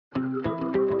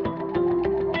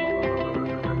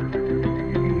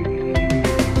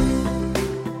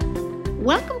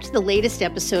Welcome to the latest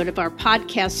episode of our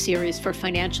podcast series for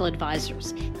financial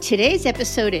advisors. Today's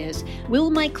episode is, Will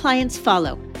My Clients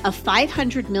Follow? A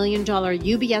 $500 million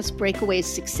UBS breakaway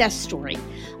success story,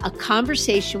 a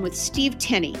conversation with Steve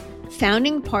Tenney,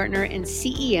 founding partner and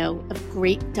CEO of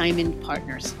Great Diamond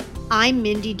Partners. I'm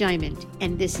Mindy Diamond,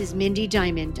 and this is Mindy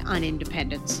Diamond on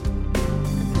Independence.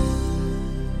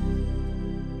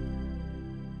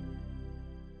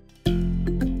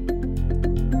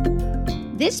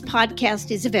 This podcast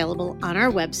is available on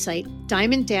our website,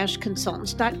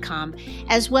 diamond-consultants.com,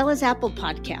 as well as Apple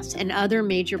Podcasts and other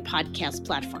major podcast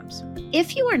platforms.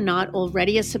 If you are not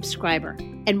already a subscriber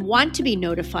and want to be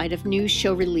notified of new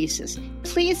show releases,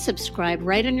 please subscribe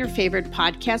right on your favorite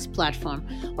podcast platform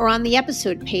or on the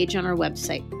episode page on our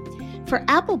website. For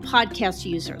Apple Podcast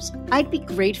users, I'd be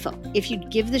grateful if you'd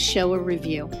give the show a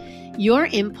review. Your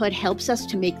input helps us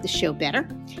to make the show better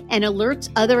and alerts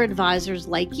other advisors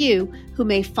like you who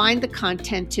may find the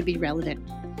content to be relevant.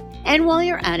 And while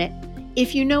you're at it,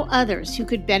 if you know others who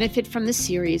could benefit from the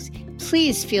series,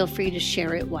 please feel free to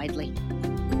share it widely.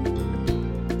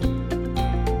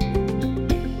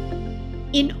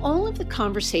 In all of the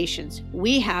conversations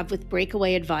we have with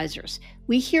breakaway advisors,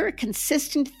 we hear a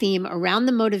consistent theme around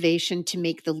the motivation to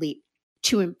make the leap,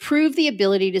 to improve the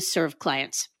ability to serve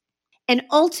clients. And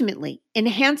ultimately,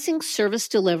 enhancing service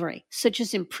delivery, such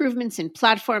as improvements in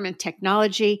platform and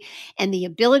technology and the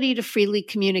ability to freely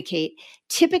communicate,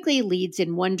 typically leads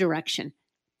in one direction: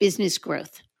 business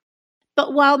growth.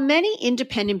 But while many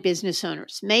independent business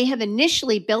owners may have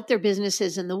initially built their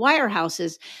businesses in the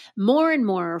wirehouses, more and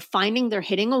more are finding they're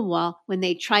hitting a wall when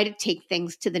they try to take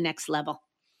things to the next level.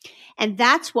 And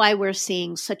that's why we're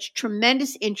seeing such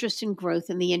tremendous interest and growth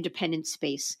in the independent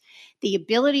space. The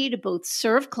ability to both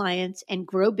serve clients and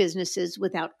grow businesses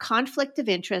without conflict of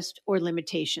interest or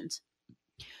limitations.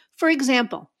 For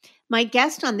example, my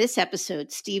guest on this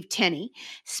episode, Steve Tenney,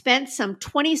 spent some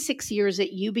 26 years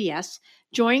at UBS,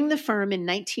 joining the firm in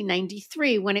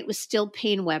 1993 when it was still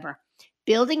PaineWebber,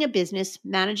 building a business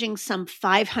managing some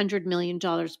 $500 million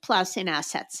plus in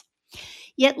assets.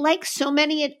 Yet, like so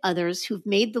many others who've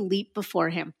made the leap before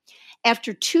him,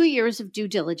 after 2 years of due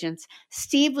diligence,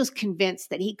 Steve was convinced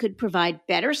that he could provide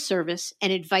better service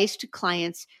and advice to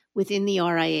clients within the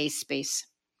RIA space.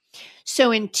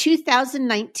 So in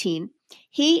 2019,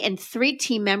 he and 3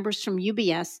 team members from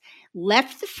UBS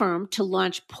left the firm to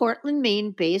launch Portland,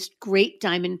 Maine-based Great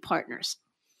Diamond Partners.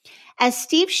 As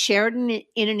Steve shared in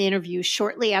an interview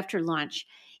shortly after launch,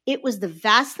 it was the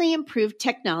vastly improved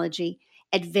technology,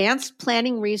 advanced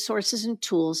planning resources and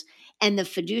tools, and the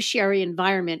fiduciary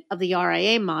environment of the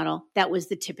RIA model that was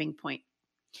the tipping point.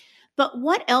 But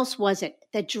what else was it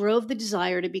that drove the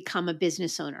desire to become a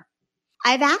business owner?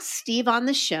 I've asked Steve on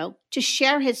the show to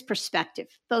share his perspective,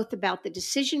 both about the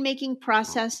decision-making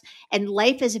process and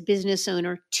life as a business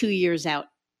owner 2 years out.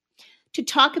 To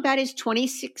talk about his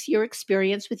 26-year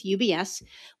experience with UBS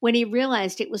when he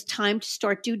realized it was time to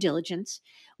start due diligence,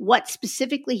 what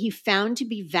specifically he found to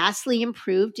be vastly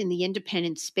improved in the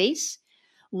independent space,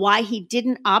 why he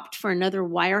didn't opt for another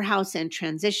wirehouse and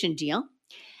transition deal,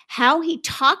 how he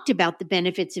talked about the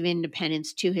benefits of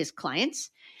independence to his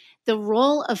clients, the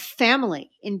role of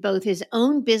family in both his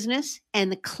own business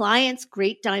and the clients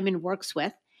Great Diamond works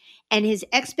with, and his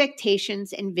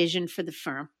expectations and vision for the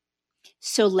firm.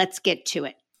 So let's get to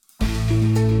it.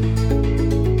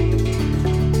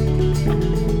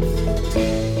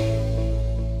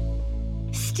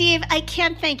 Steve, I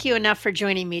can't thank you enough for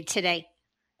joining me today.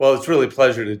 Well, it's really a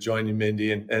pleasure to join you,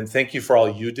 Mindy, and thank you for all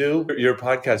you do. Your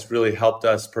podcast really helped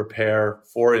us prepare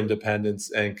for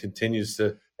independence and continues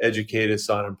to educate us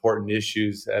on important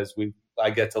issues as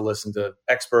I get to listen to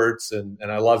experts, and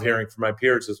I love hearing from my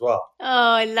peers as well. Oh,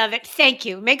 I love it. Thank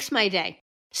you. Makes my day.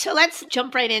 So let's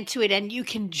jump right into it, and you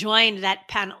can join that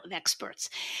panel of experts.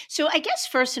 So I guess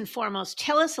first and foremost,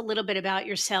 tell us a little bit about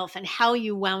yourself and how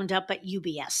you wound up at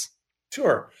UBS.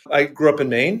 Sure. I grew up in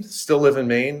Maine, still live in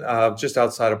Maine, just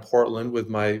outside of Portland with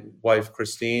my wife,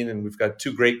 Christine, and we've got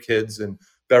 2 great kids in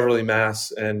Beverly, Mass,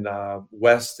 and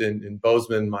West in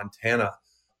Bozeman, Montana.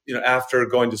 After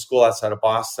going to school outside of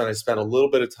Boston, I spent a little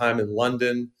bit of time in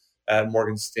London at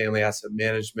Morgan Stanley Asset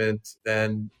Management,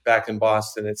 then back in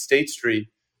Boston at State Street.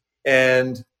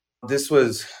 And this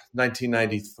was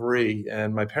 1993,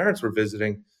 and my parents were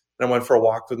visiting, and I went for a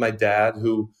walk with my dad,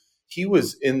 who he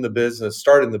was in the business,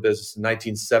 started in the business in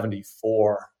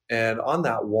 1974. And on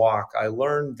that walk, I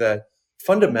learned that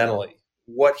fundamentally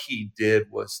what he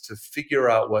did was to figure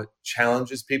out what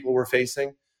challenges people were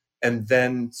facing and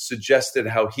then suggested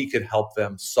how he could help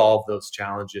them solve those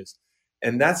challenges.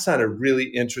 And that sounded really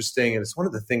interesting. And it's one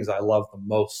of the things I love the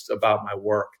most about my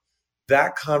work,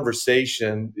 That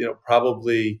conversation,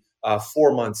 probably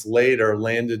 4 months later,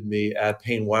 landed me at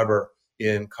Paine Webber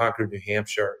in Concord, New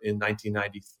Hampshire in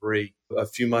 1993. A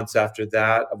few months after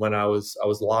that, when I was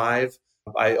live,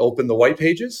 I opened the white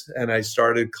pages and I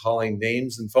started calling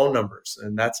names and phone numbers.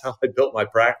 And that's how I built my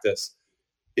practice.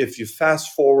 If you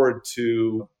fast forward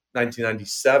to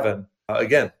 1997,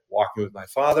 again, walking with my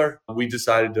father, we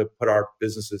decided to put our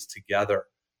businesses together.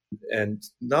 And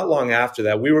not long after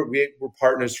that, we were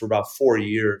partners for about 4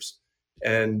 years.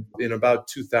 And in about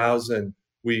 2000,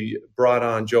 we brought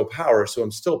on Joe Power, so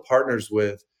I'm still partners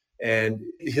with. And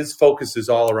his focus is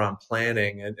all around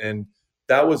planning. And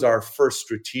that was our first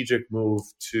strategic move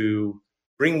to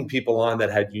bringing people on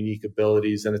that had unique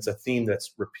abilities. And it's a theme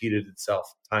that's repeated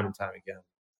itself time and time again.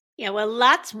 Yeah, well,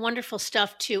 lots of wonderful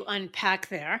stuff to unpack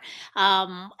there.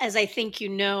 As I think you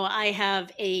know, I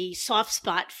have a soft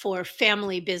spot for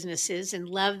family businesses and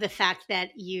love the fact that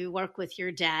you work with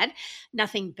your dad.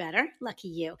 Nothing better. Lucky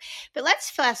you. But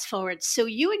let's fast forward. So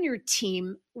you and your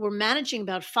team were managing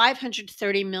about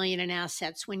 530 million in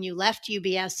assets when you left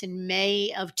UBS in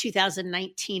May of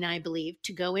 2019, I believe,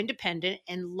 to go independent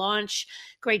and launch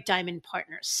Great Diamond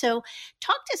Partners. So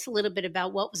talk to us a little bit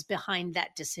about what was behind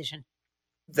that decision.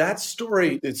 That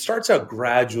story, it starts out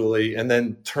gradually and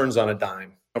then turns on a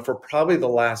dime. For probably the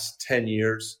last 10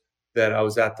 years that I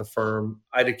was at the firm,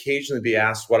 I'd occasionally be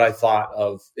asked what I thought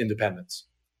of independence.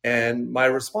 And my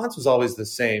response was always the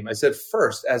same. I said,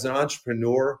 first, as an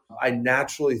entrepreneur, I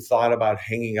naturally thought about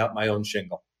hanging up my own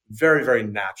shingle. Very, very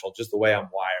natural, just the way I'm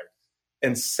wired.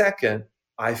 And second,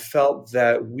 I felt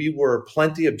that we were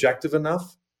plenty objective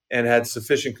enough and had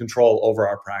sufficient control over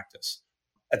our practice.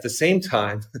 At the same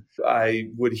time, I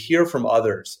would hear from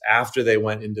others after they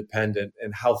went independent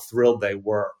and how thrilled they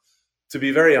were. To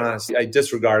be very honest, I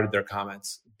disregarded their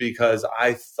comments because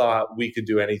I thought we could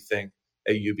do anything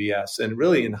at UBS. And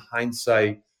really, in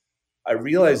hindsight, I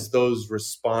realized those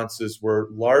responses were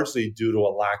largely due to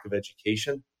a lack of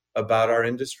education about our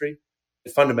industry.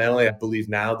 Fundamentally, I believe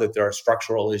now that there are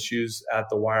structural issues at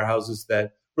the wirehouses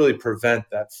that really prevent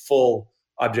that full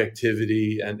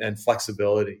objectivity and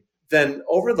flexibility. Then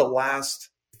over the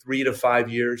last 3 to 5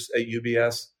 years at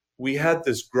UBS, we had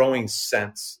this growing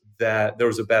sense that there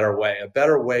was a better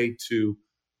way to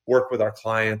work with our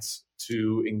clients,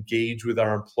 to engage with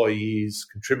our employees,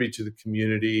 contribute to the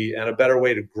community, and a better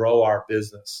way to grow our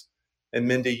business. And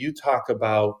Mindy, you talk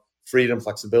about freedom,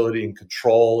 flexibility, and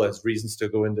control as reasons to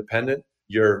go independent.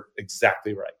 You're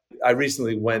exactly right. I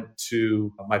recently went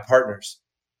to my partners.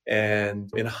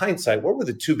 And in hindsight, what were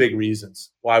the two big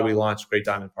reasons why we launched Great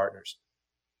Diamond Partners?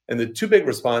 And the two big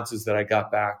responses that I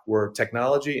got back were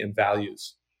technology and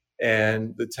values.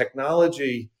 And the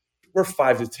technology, we're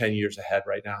 5 to 10 years ahead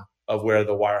right now of where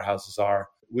the wirehouses are.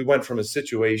 We went from a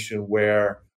situation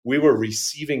where we were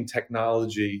receiving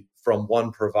technology from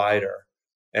one provider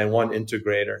and one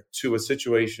integrator to a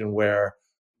situation where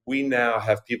we now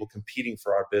have people competing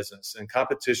for our business. And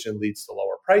competition leads to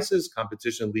lower prices.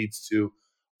 Competition leads to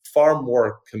far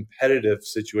more competitive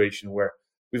situation where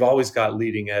we've always got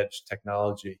leading edge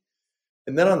technology.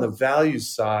 And then on the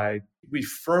values side, we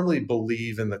firmly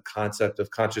believe in the concept of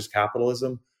conscious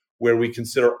capitalism, where we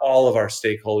consider all of our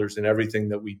stakeholders in everything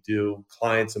that we do,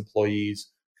 clients,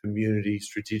 employees, community,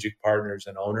 strategic partners,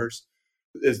 and owners.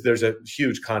 There's a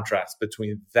huge contrast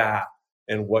between that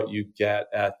and what you get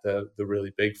at the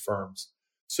really big firms.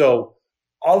 So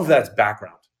all of that's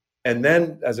background. And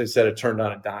then, as I said, it turned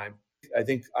on a dime. I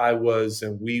think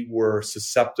we were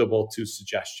susceptible to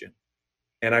suggestion.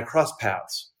 And I crossed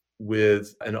paths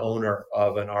with an owner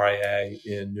of an RIA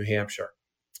in New Hampshire.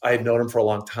 I had known him for a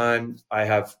long time. I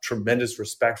have tremendous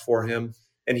respect for him.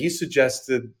 And he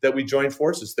suggested that we join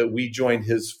forces, that we join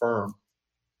his firm.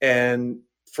 And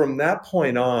from that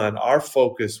point on, our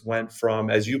focus went from,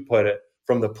 as you put it,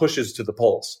 from the pushes to the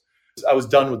pulls. I was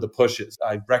done with the pushes.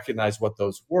 I recognized what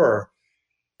those were.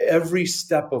 Every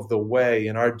step of the way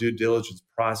in our due diligence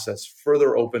process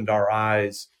further opened our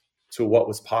eyes to what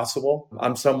was possible.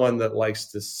 I'm someone that likes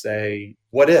to say,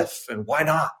 what if and why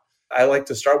not? I like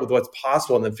to start with what's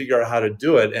possible and then figure out how to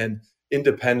do it. And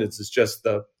independence is just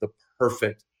the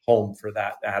perfect home for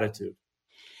that attitude.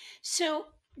 So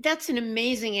that's an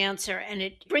amazing answer, and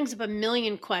it brings up a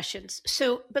million questions.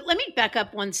 But let me back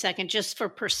up 1 second just for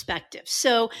perspective.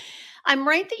 So I'm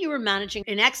right that you were managing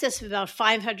in excess of about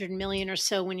 500 million or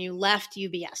so when you left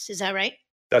UBS. Is that right?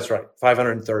 That's right.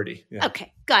 530. Yeah.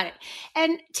 Okay, got it.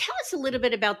 And tell us a little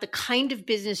bit about the kind of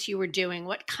business you were doing,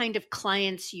 what kind of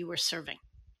clients you were serving.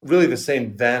 Really the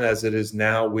same then as it is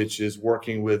now, which is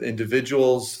working with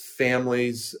individuals,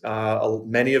 families.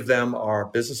 Many of them are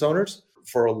business owners.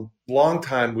 for a long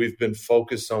time, we've been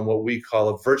focused on what we call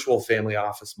a virtual family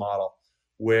office model,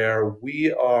 where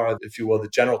we are, if you will, the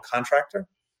general contractor,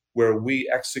 where we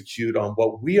execute on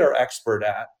what we are expert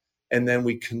at, and then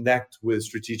we connect with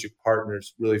strategic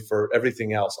partners really for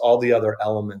everything else, all the other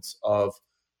elements of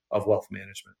wealth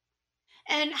management.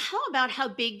 And how about how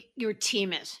big your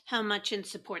team is? How much in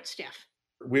support staff?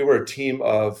 We were a team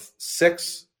of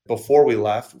 6 before we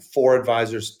left, 4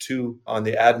 advisors, 2 on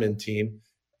the admin team.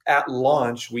 At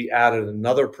launch, we added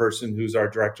another person who's our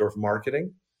director of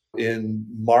marketing. In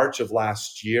March of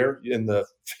last year, in the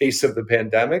face of the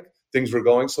pandemic, things were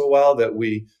going so well that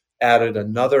we added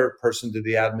another person to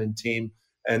the admin team.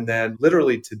 And then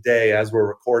literally today, as we're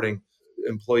recording,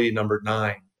 employee number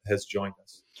 9 has joined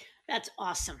us. That's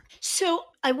awesome. So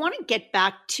I want to get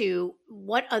back to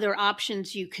what other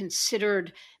options you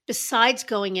considered besides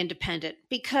going independent,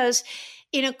 because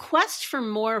in a quest for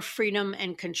more freedom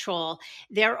and control,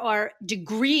 there are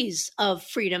degrees of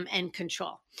freedom and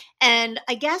control. And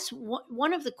I guess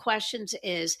one of the questions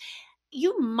is,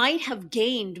 you might have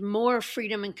gained more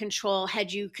freedom and control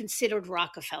had you considered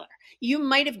Rockefeller. You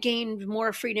might have gained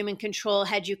more freedom and control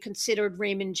had you considered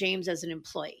Raymond James as an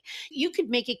employee. You could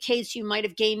make a case you might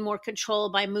have gained more control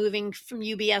by moving from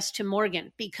UBS to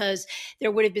Morgan because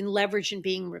there would have been leverage in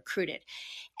being recruited.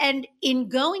 And in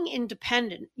going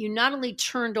independent, you not only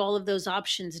turned all of those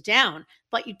options down,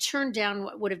 but you turned down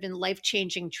what would have been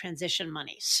life-changing transition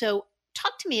money. So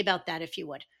talk to me about that, if you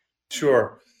would.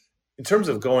 Sure. In terms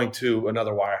of going to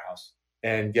another wirehouse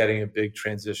and getting a big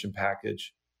transition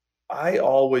package, I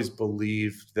always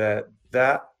believed that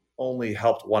that only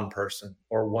helped one person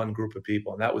or one group of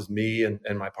people, and that was me and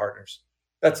my partners.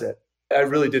 That's it. I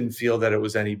really didn't feel that it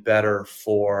was any better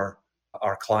for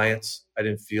our clients. I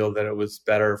didn't feel that it was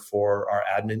better for our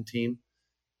admin team.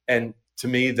 And to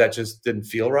me, that just didn't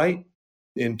feel right.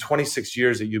 In 26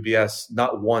 years at UBS,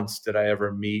 not once did I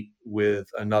ever meet with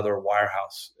another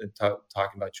wirehouse and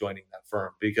talking about joining that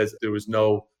firm, because there was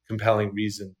no compelling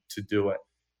reason to do it.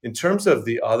 In terms of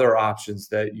the other options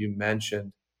that you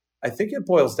mentioned, I think it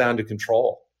boils down to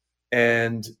control.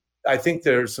 And I think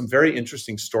there's some very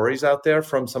interesting stories out there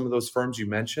from some of those firms you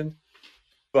mentioned,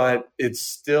 but it's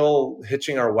still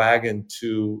hitching our wagon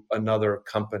to another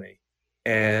company.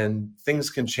 And things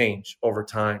can change over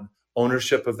time.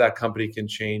 Ownership of that company can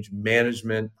change,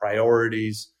 management,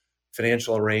 priorities,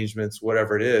 financial arrangements,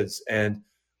 whatever it is. And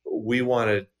we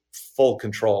wanted full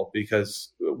control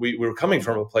because we were coming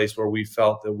from a place where we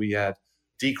felt that we had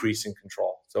decreasing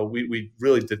control. So we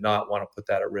really did not want to put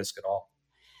that at risk at all.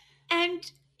 And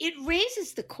it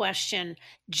raises the question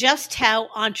just how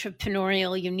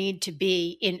entrepreneurial you need to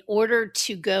be in order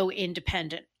to go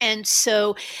independent. And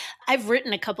so I've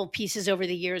written a couple pieces over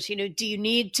the years, do you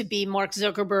need to be Mark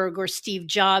Zuckerberg or Steve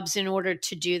Jobs in order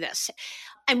to do this?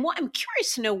 I'm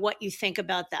curious to know what you think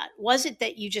about that. Was it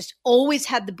that you just always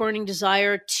had the burning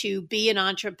desire to be an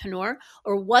entrepreneur,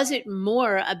 or was it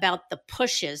more about the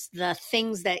pushes, the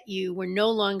things that you were no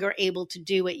longer able to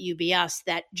do at UBS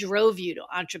that drove you to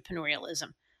entrepreneurialism?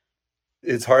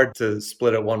 It's hard to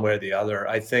split it one way or the other.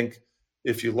 I think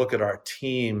if you look at our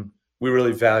team, we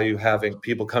really value having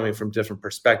people coming from different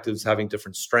perspectives, having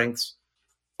different strengths.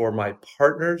 For my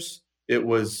partners, it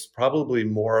was probably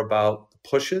more about the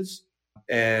pushes.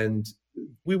 And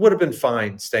we would have been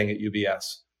fine staying at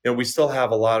UBS. We still have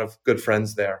a lot of good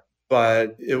friends there,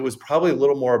 but it was probably a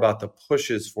little more about the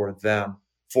pushes for them.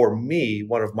 For me,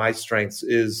 one of my strengths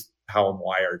is how I'm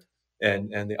wired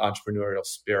and the entrepreneurial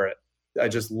spirit. I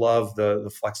just love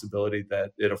the flexibility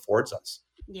that it affords us.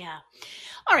 Yeah.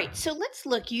 All right. So let's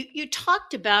look. You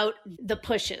talked about the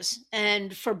pushes,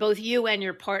 and for both you and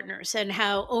your partners, and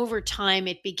how over time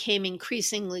it became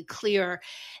increasingly clear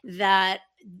that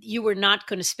you were not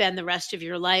going to spend the rest of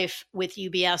your life with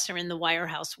UBS or in the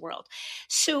wirehouse world.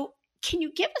 So can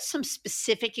you give us some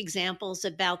specific examples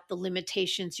about the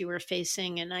limitations you were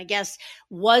facing? And I guess,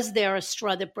 was there a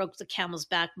straw that broke the camel's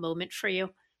back moment for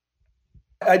you?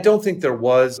 I don't think there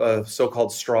was a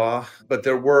so-called straw, but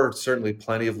there were certainly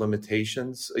plenty of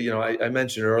limitations. I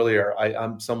mentioned earlier,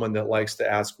 I'm someone that likes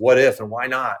to ask what if and why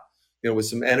not, with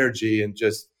some energy and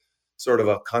just sort of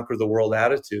a conquer the world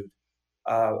attitude.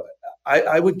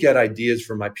 I would get ideas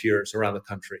from my peers around the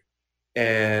country.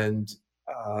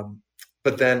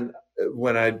 But then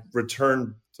when I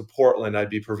returned to Portland, I'd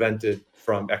be prevented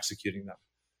from executing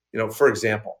them. For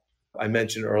example, I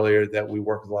mentioned earlier that we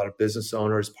work with a lot of business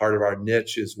owners. Part of our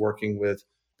niche is working with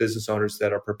business owners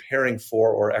that are preparing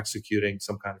for or executing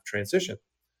some kind of transition.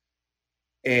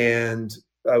 And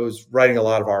I was writing a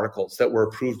lot of articles that were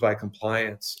approved by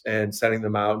compliance and sending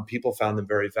them out, and people found them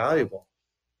very valuable.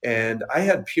 And I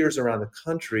had peers around the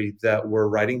country that were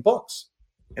writing books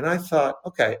And I thought,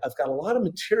 okay, I've got a lot of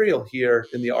material here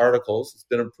in the articles. It's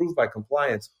been improved by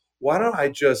compliance. Why don't I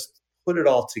just put it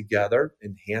all together,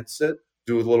 enhance it,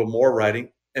 do a little more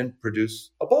writing, and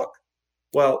produce a book?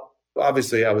 Well,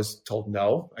 obviously, I was told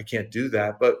no, I can't do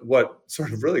that. But what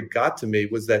sort of really got to me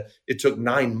was that it took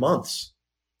 9 months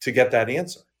to get that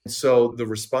answer. So the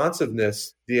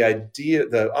responsiveness, the idea,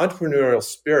 the entrepreneurial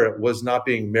spirit was not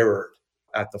being mirrored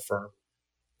at the firm.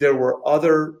 There were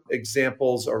other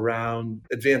examples around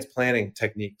advanced planning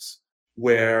techniques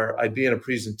where I'd be in a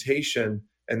presentation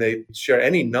and they share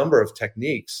any number of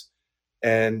techniques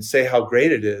and say how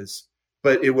great it is,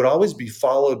 but it would always be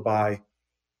followed by,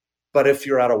 but if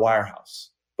you're at a wirehouse,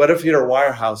 but if you're at a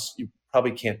wirehouse, you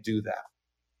probably can't do that.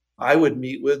 I would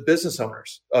meet with business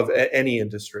owners of any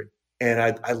industry, and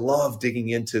I love digging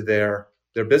into their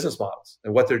business models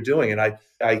and what they're doing. And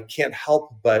I can't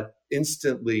help but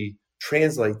instantly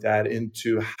translate that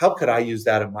into how could I use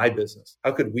that in my business?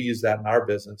 How could we use that in our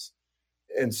business?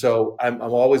 And so I'm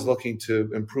always looking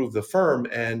to improve the firm.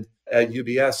 And at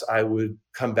UBS, I would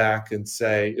come back and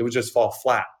say, it would just fall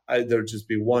flat. There would just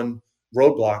be one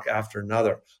roadblock after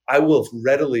another. I will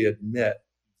readily admit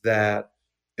that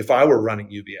if I were running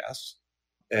UBS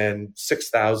and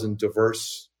 6,000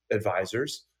 diverse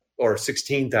advisors or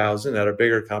 16,000 at a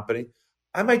bigger company,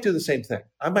 I might do the same thing.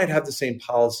 I might have the same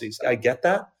policies. I get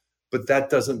that, but that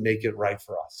doesn't make it right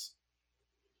for us.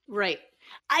 Right.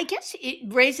 I guess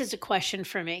it raises a question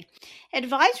for me.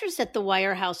 Advisors at the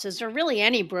wirehouses, or really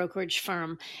any brokerage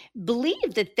firm,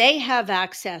 believe that they have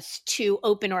access to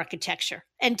open architecture.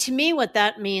 And to me, what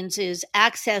that means is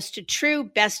access to true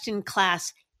best in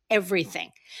class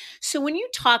everything. So when you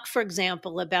talk, for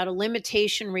example, about a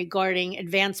limitation regarding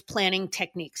advanced planning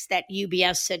techniques that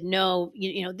UBS said, no,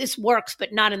 this works,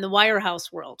 but not in the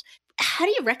wirehouse world. How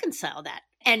do you reconcile that?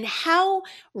 And how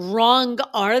wrong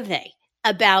are they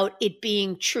about it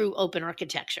being true open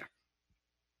architecture?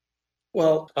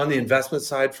 Well, on the investment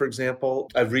side, for example,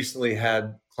 I've recently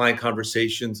had client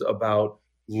conversations about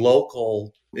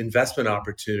local investment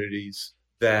opportunities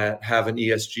that have an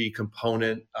ESG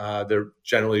component. They're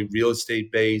generally real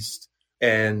estate based.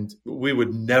 And we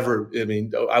would never,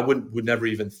 I would never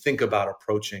even think about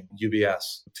approaching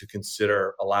UBS to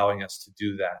consider allowing us to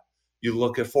do that. You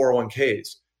look at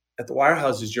 401ks. At the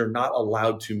wirehouses, you're not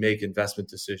allowed to make investment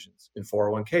decisions in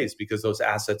 401ks because those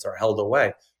assets are held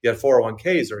away. Yet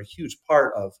 401ks are a huge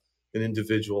part of an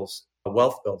individual's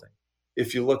wealth building.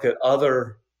 If you look at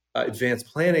other advanced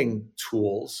planning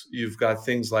tools, you've got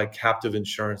things like captive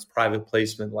insurance, private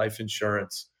placement, life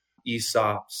insurance,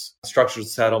 ESOPs, structured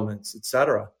settlements, et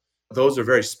cetera. Those are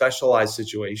very specialized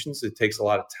situations. It takes a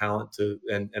lot of talent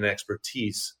and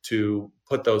expertise to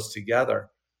put those together.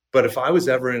 But if I was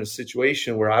ever in a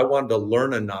situation where I wanted to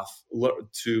learn enough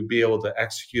to be able to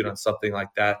execute on something like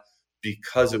that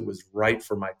because it was right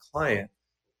for my client,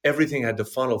 everything had to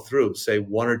funnel through, say,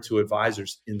 one or two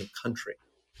advisors in the country.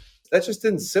 That just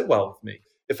didn't sit well with me.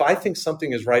 If I think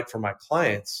something is right for my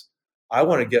clients, I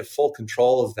want to get full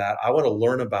control of that. I want to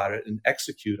learn about it and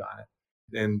execute on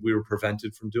it. And we were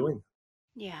prevented from doing that.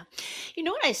 Yeah. You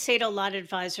know what I say to a lot of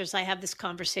advisors I have this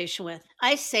conversation with?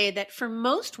 I say that for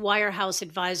most wirehouse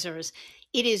advisors,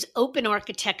 it is open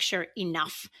architecture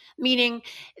enough, meaning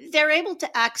they're able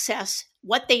to access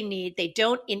what they need. They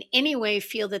don't in any way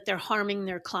feel that they're harming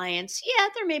their clients. Yeah,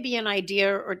 there may be an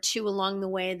idea or two along the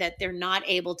way that they're not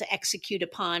able to execute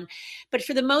upon, but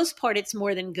for the most part, it's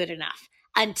more than good enough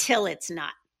until it's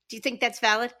not. Do you think that's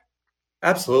valid?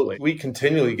 Absolutely. We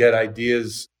continually get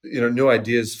ideas, new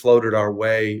ideas floated our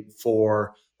way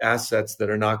for assets that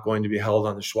are not going to be held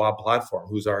on the Schwab platform,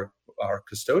 who's our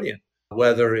custodian,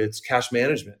 whether it's cash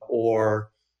management or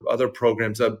other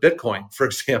programs, Bitcoin, for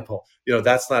example.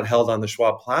 That's not held on the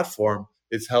Schwab platform.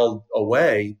 It's held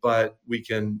away, but we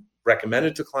can recommend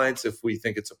it to clients if we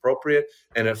think it's appropriate,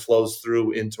 and it flows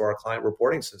through into our client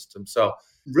reporting system. So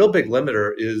real big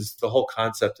limiter is the whole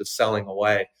concept of selling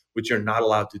away, which you're not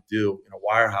allowed to do in a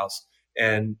wirehouse.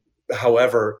 And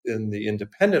however, in the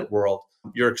independent world,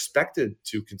 you're expected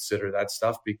to consider that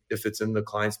stuff if it's in the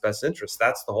client's best interest.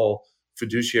 That's the whole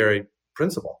fiduciary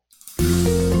principle.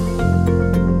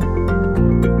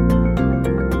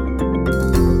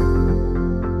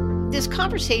 This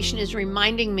conversation is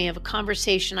reminding me of a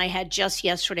conversation I had just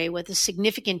yesterday with a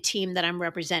significant team that I'm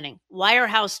representing.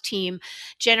 Wirehouse team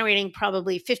generating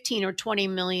probably 15 or 20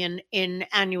 million in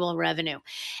annual revenue.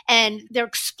 And they're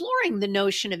exploring the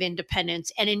notion of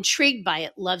independence and intrigued by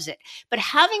it, loves it, but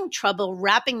having trouble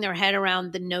wrapping their head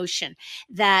around the notion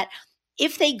that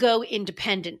if they go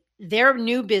independent, their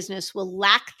new business will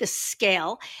lack the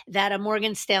scale that a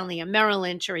Morgan Stanley, a Merrill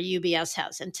Lynch, or a UBS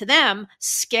has. And to them,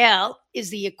 scale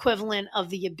is the equivalent of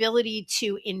the ability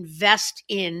to invest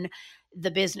in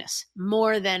the business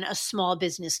more than a small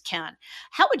business can.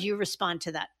 How would you respond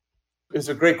to that? It's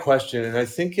a great question. And I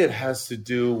think it has to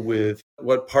do with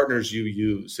what partners you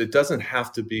use. It doesn't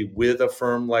have to be with a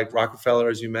firm like Rockefeller,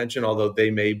 as you mentioned, although they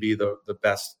may be the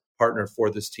best partner for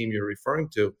this team you're referring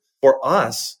to. For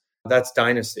us, that's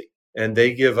Dynasty. And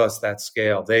they give us that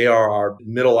scale. They are our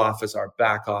middle office, our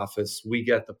back office. We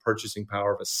get the purchasing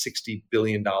power of a $60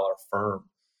 billion firm.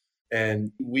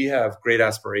 And we have great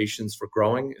aspirations for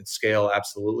growing, and scale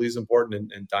absolutely is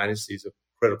important. And Dynasty is a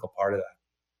critical part of that.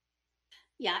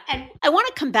 Yeah. And I want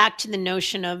to come back to the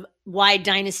notion of why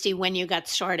Dynasty when you got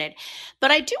started.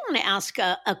 But I do want to ask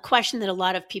a question that a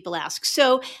lot of people ask.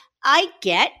 So I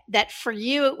get that for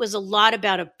you, it was a lot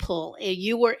about a pull.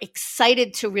 You were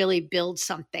excited to really build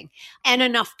something and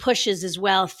enough pushes as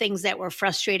well, things that were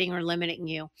frustrating or limiting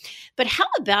you. But how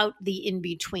about the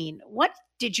in-between? What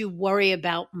did you worry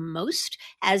about most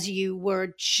as you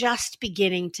were just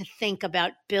beginning to think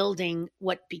about building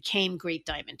what became Great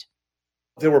Diamond?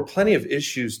 There were plenty of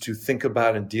issues to think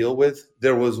about and deal with.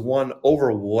 There was one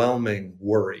overwhelming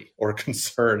worry or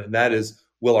concern, and that is,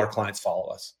 will our clients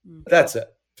follow us? That's it.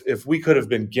 If we could have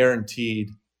been guaranteed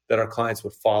that our clients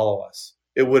would follow us,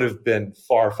 it would have been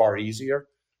far, far easier.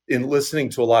 In listening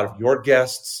to a lot of your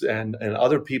guests and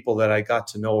other people that I got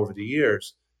to know over the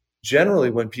years, generally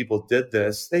when people did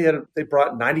this, they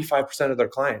brought 95% of their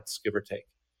clients, give or take.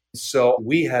 So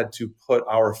we had to put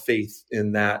our faith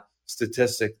in that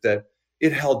statistic that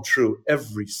it held true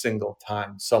every single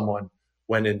time someone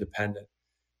went independent.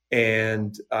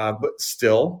 And but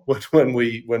still, when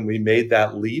we made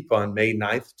that leap on May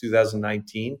 9th,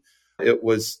 2019, it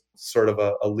was sort of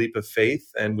a leap of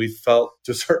faith. And we felt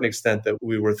to a certain extent that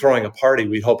we were throwing a party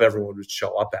we hope everyone would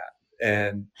show up at.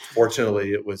 And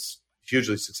fortunately, it was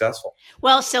hugely successful.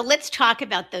 Well, so let's talk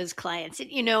about those clients.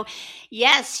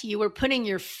 Yes, you were putting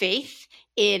your faith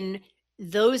in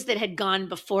those that had gone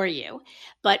before you.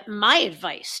 But my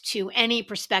advice to any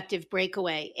prospective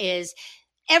breakaway is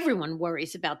everyone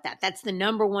worries about that. That's the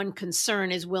number one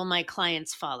concern is, will my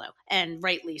clients follow? And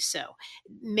rightly so.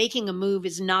 Making a move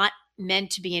is not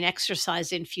meant to be an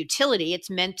exercise in futility. It's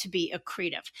meant to be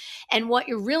accretive. And what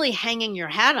you're really hanging your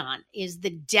hat on is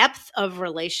the depth of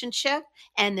relationship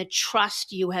and the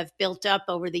trust you have built up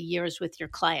over the years with your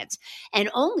clients.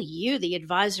 And only you, the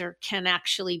advisor, can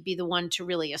actually be the one to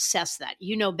really assess that.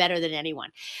 You know better than anyone.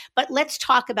 But let's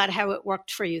talk about how it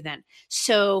worked for you then.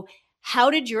 So how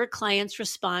did your clients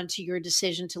respond to your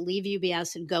decision to leave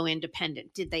UBS and go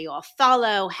independent? Did they all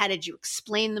follow? How did you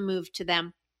explain the move to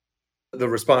them? The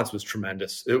response was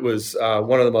tremendous. It was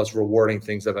one of the most rewarding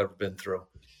things I've ever been through.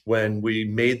 When we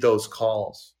made those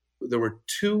calls, there were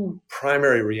two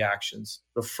primary reactions.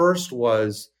 The first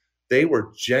was they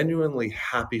were genuinely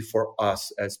happy for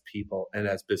us as people and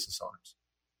as business owners.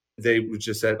 They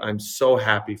just said, I'm so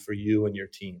happy for you and your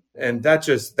team. And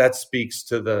that speaks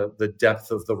to the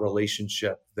depth of the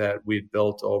relationship that we'd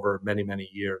built over many, many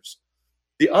years.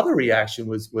 The other reaction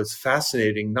was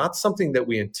fascinating, not something that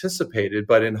we anticipated,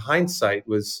 but in hindsight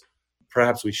was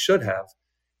perhaps we should have.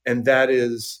 And that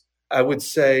is, I would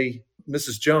say,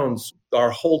 Mrs. Jones, our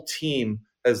whole team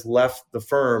has left the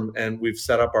firm and we've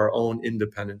set up our own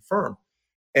independent firm.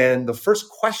 And the first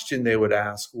question they would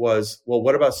ask was, well,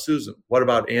 what about Susan? What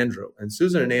about Andrew? And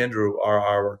Susan and Andrew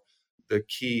are the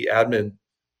key admin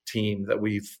team that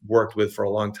we've worked with for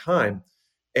a long time.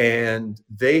 And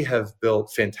they have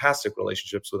built fantastic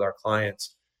relationships with our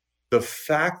clients. The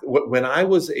fact, when I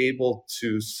was able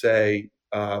to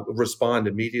respond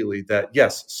immediately that,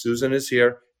 yes, Susan is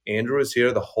here, Andrew is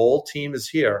here, the whole team is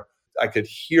here, I could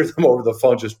hear them over the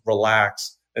phone just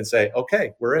relax and say,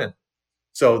 okay, we're in.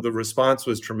 So the response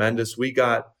was tremendous. We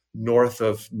got north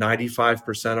of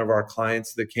 95% of our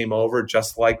clients that came over,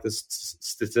 just like the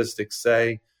statistics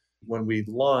say. When we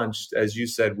launched, as you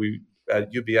said,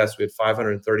 at UBS, we had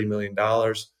 $530 million.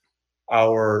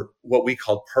 Our, what we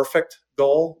called perfect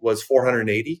goal was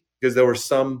 480, because there were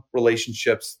some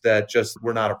relationships that just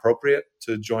were not appropriate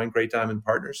to join Great Diamond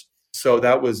Partners. So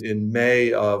that was in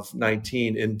May of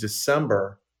 19. In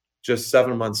December, just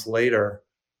 7 months later,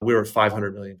 we were at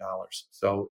 $500 million.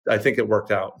 So I think it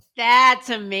worked out. That's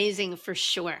amazing for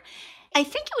sure. I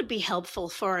think it would be helpful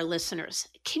for our listeners.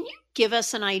 Can you give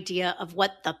us an idea of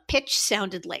what the pitch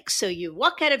sounded like? So you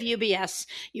walk out of UBS,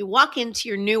 you walk into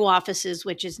your new offices,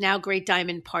 which is now Great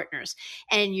Diamond Partners,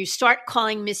 and you start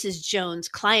calling Mrs. Jones,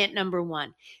 client number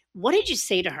one. What did you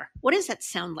say to her? What does that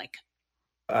sound like?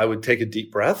 I would take a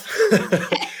deep breath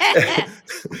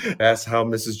ask how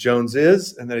Mrs. Jones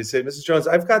is. And then I'd say, Mrs. Jones,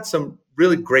 I've got some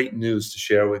really great news to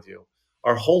share with you.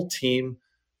 Our whole team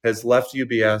has left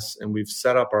UBS and we've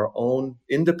set up our own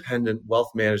independent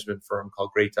wealth management firm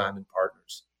called Great Diamond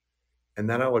Partners. And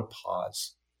then I would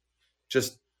pause,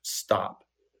 just stop,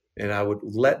 and I would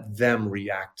let them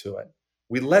react to it.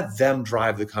 We let them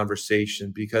drive the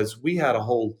conversation because we had a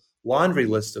whole laundry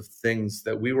list of things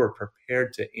that we were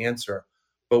prepared to answer,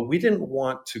 but we didn't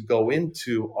want to go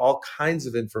into all kinds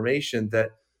of information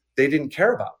that they didn't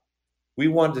care about. We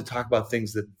wanted to talk about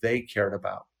things that they cared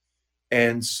about.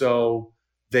 And so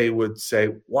they would say,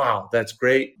 wow, that's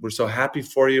great. We're so happy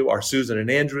for you. Are Susan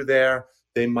and Andrew there?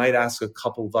 They might ask a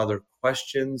couple of other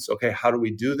questions. Okay, how do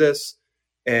we do this?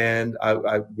 And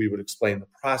we would explain the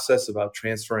process about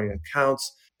transferring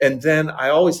accounts. And then I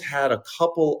always had a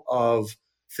couple of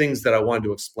things that I wanted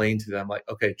to explain to them, like,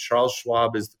 okay, Charles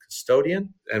Schwab is the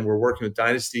custodian, and we're working with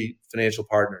Dynasty Financial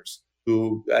Partners,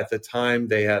 who at the time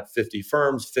they had 50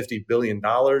 firms, $50 billion.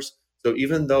 So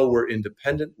even though we're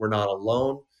independent, we're not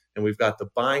alone, and we've got the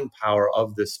buying power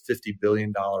of this $50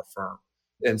 billion firm.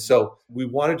 And so we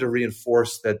wanted to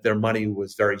reinforce that their money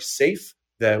was very safe,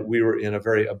 that we were in a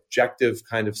very objective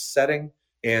kind of setting,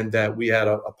 and that we had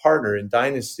a partner in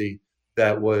Dynasty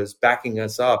that was backing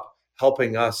us up,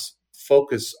 helping us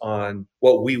focus on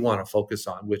what we want to focus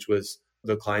on, which was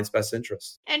the client's best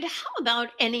interest. And how about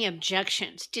any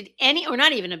objections? Did any, or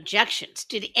not even objections,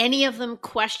 did any of them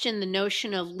question the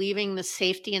notion of leaving the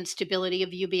safety and stability of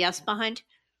UBS behind?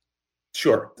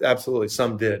 Sure, absolutely.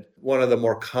 Some did. One of the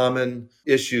more common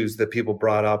issues that people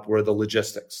brought up were the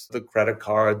logistics, the credit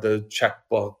card, the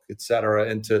checkbook, et cetera.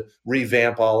 And to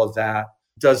revamp all of that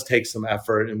does take some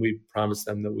effort. And we promised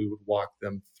them that we would walk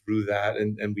them through that.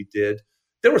 And we did.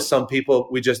 There were some people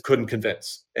we just couldn't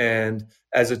convince. And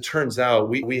as it turns out,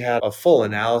 we had a full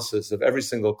analysis of every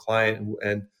single client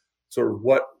and sort of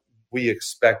what we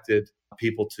expected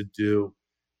people to do.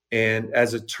 And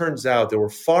as it turns out, there were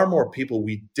far more people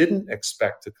we didn't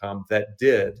expect to come that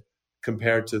did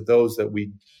compared to those that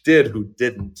we did who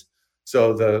didn't.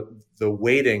 So the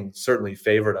weighting certainly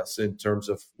favored us in terms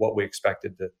of what we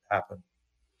expected to happen.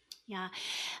 Yeah.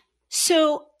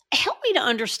 So help me to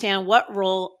understand what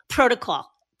role protocol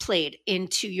played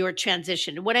into your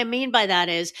transition. What I mean by that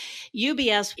is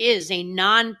UBS is a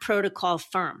non-protocol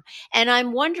firm. And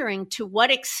I'm wondering to what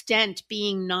extent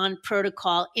being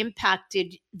non-protocol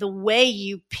impacted the way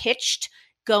you pitched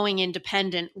going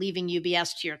independent, leaving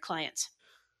UBS to your clients.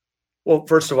 Well,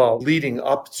 first of all, leading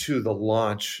up to the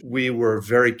launch, we were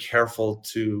very careful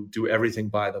to do everything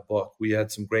by the book. We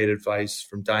had some great advice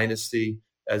from Dynasty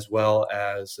as well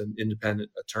as an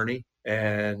independent attorney.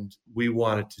 And we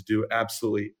wanted to do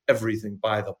absolutely everything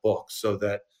by the book so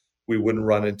that we wouldn't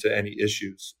run into any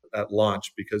issues at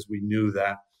launch, because we knew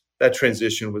that that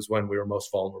transition was when we were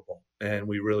most vulnerable. And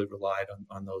we really relied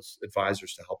on those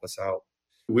advisors to help us out.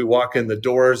 We walk in the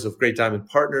doors of Great Diamond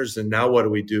Partners, and now what do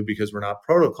we do? Because we're not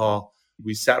protocol,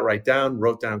 we sat right down,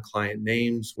 wrote down client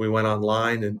names. We went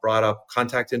online and brought up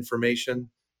contact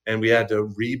information, and we had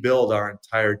to rebuild our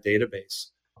entire database,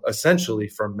 essentially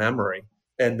from memory.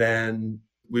 And then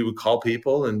we would call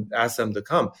people and ask them to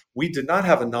come. We did not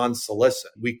have a non-solicit.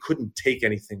 We couldn't take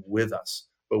anything with us,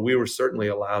 but we were certainly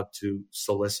allowed to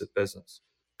solicit business.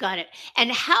 Got it.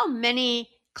 And how many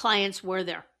clients were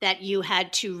there that you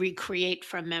had to recreate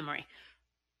from memory?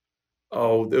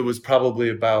 Oh, it was probably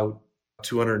about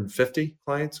 250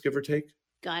 clients, give or take.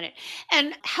 Got it.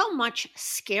 And how much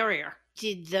scarier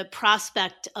did the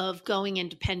prospect of going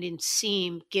independent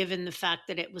seem, given the fact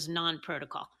that it was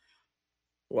non-protocol?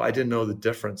 Well, I didn't know the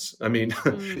difference. I mean,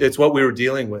 it's what we were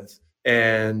dealing with.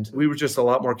 And we were just a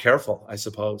lot more careful, I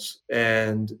suppose.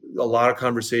 And a lot of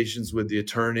conversations with the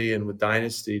attorney and with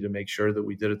Dynasty to make sure that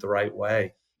we did it the right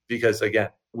way. Because again,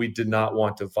 we did not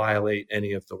want to violate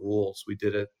any of the rules. We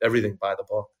did everything by the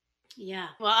book. Yeah.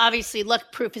 Well, obviously,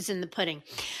 luck proof is in the pudding.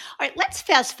 All right, let's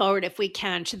fast forward, if we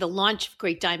can, to the launch of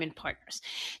Great Diamond Partners.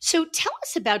 So tell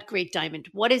us about Great Diamond.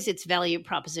 What is its value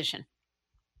proposition?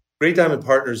 Great Diamond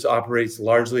Partners operates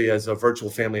largely as a virtual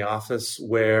family office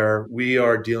where we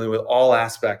are dealing with all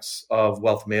aspects of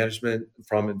wealth management,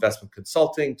 from investment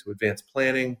consulting to advanced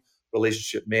planning,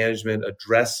 relationship management,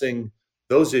 addressing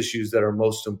those issues that are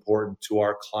most important to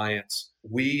our clients.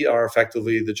 We are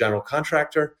effectively the general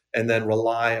contractor and then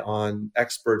rely on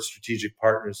expert strategic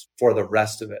partners for the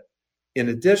rest of it. In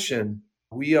addition,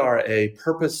 we are a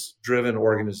purpose-driven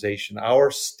organization. Our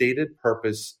stated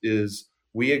purpose is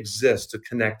we exist to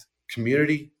connect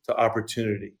community to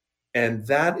opportunity. And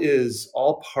that is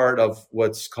all part of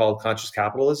what's called conscious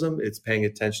capitalism. It's paying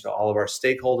attention to all of our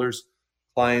stakeholders,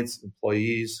 clients,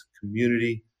 employees,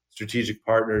 community, strategic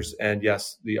partners, and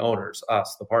yes, the owners,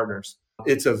 us, the partners.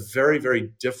 It's a very,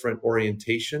 very different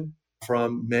orientation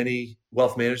from many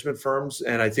wealth management firms.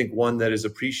 And I think one that is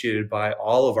appreciated by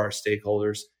all of our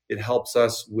stakeholders. It helps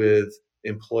us with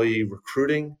employee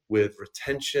recruiting, with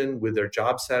retention, with their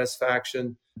job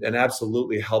satisfaction, and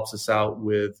absolutely helps us out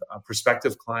with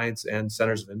prospective clients and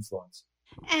centers of influence.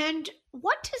 And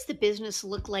what does the business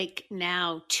look like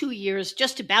now, 2 years,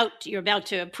 you're about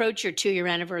to approach your 2 year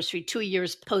anniversary, 2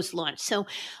 years post launch? So,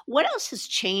 what else has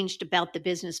changed about the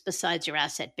business besides your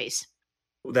asset base?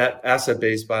 That asset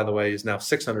base, by the way, is now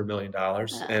 $600 million.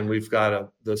 And we've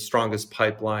got the strongest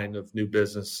pipeline of new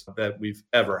business that we've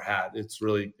ever had. It's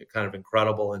really kind of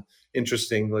incredible. And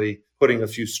interestingly, putting a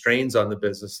few strains on the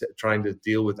business, trying to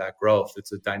deal with that growth.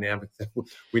 It's a dynamic that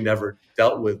we never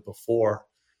dealt with before.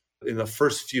 In the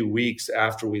first few weeks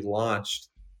after we launched,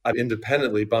 I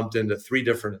independently bumped into 3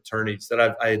 different attorneys that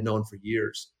I had known for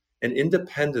years. And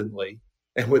independently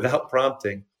and without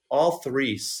prompting, all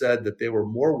 3 said that they were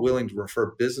more willing to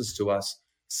refer business to us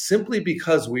simply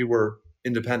because we were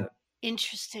independent.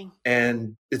 Interesting.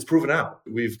 And it's proven out.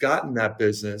 We've gotten that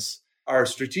business. Our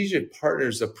strategic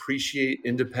partners appreciate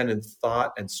independent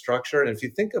thought and structure. And if you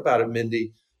think about it,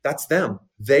 Mindy, that's them.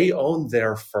 They own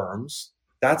their firms.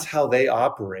 That's how they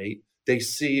operate. They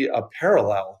see a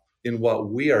parallel in what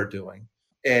we are doing.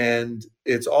 And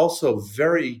it's also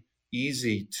very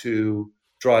easy to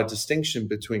draw a distinction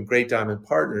between Great Diamond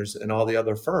Partners and all the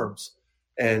other firms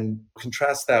and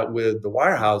contrast that with the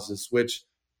wirehouses, which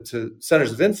to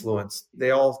centers of influence,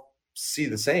 they all see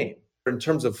the same. In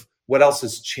terms of what else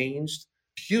has changed,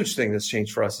 a huge thing that's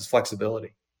changed for us is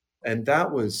flexibility. And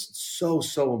that was so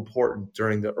important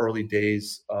during the early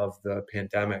days of the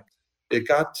pandemic. It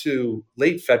got to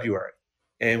late February,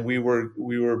 and we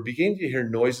were beginning to hear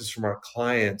noises from our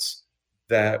clients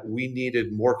that we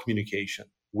needed more communication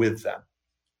with them.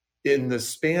 In the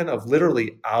span of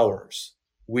literally hours,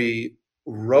 we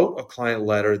wrote a client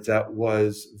letter that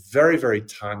was very, very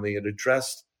timely. It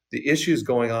addressed the issues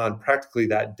going on practically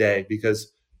that day,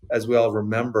 because as we all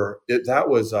remember, that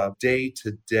was a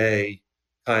day-to-day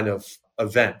kind of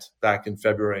event back in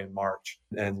February and March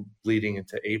and leading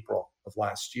into April of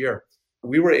last year.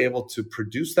 We were able to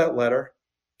produce that letter,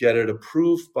 get it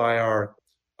approved by our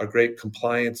great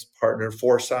compliance partner,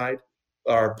 Foreside,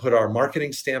 put our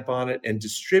marketing stamp on it, and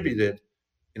distribute it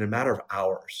in a matter of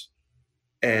hours.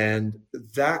 And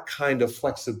that kind of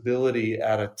flexibility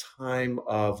at a time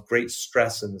of great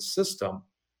stress in the system,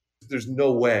 there's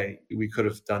no way we could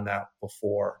have done that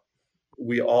before.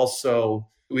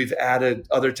 We've added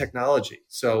other technology.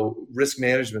 So risk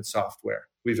management software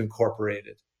we've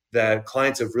incorporated that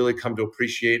clients have really come to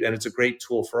appreciate, and it's a great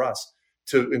tool for us.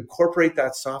 To incorporate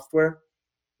that software,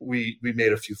 we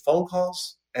made a few phone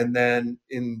calls, and then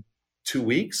in 2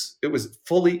 weeks, it was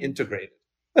fully integrated.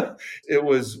 It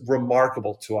was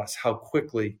remarkable to us how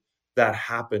quickly that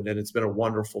happened, and it's been a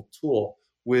wonderful tool.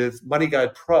 With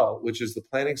MoneyGuide Pro, which is the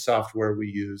planning software we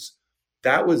use,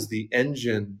 that was the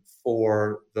engine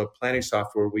for the planning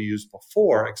software we used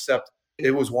before, except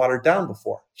it was watered down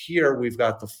before. Here, we've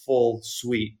got the full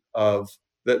suite of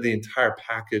the entire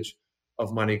package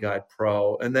of MoneyGuide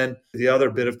Pro. And then the other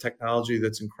bit of technology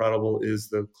that's incredible is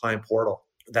the client portal.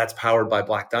 That's powered by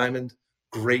Black Diamond.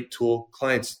 Great tool.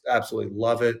 Clients absolutely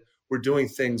love it. We're doing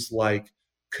things like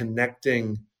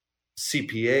connecting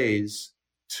CPAs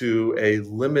to a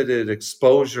limited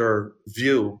exposure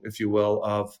view, if you will,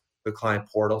 of the client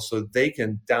portal, so they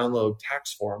can download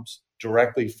tax forms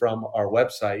directly from our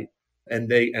website,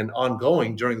 and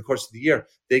ongoing during the course of the year,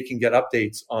 they can get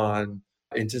updates on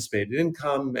anticipated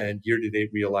income and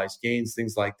year-to-date realized gains,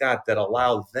 things like that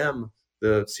allow them,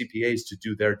 the CPAs, to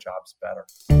do their jobs better.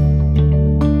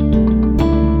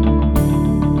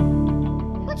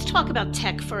 Let's talk about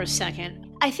tech for a second.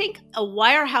 I think a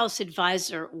wirehouse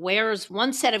advisor wears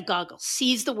one set of goggles,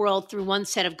 sees the world through one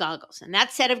set of goggles. And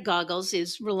that set of goggles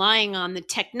is relying on the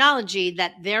technology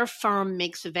that their firm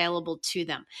makes available to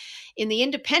them. In the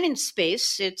independent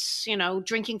space, it's,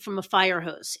 drinking from a fire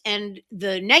hose. And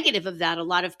the negative of that, a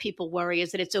lot of people worry,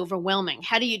 is that it's overwhelming.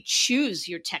 How do you choose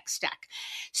your tech stack?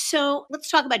 So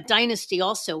let's talk about Dynasty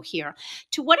also here.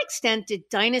 To what extent did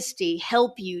Dynasty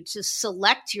help you to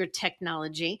select your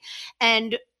technology?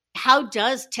 And how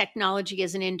does technology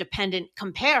as an independent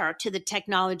compare to the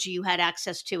technology you had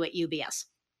access to at UBS?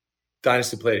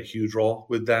 Dynasty played a huge role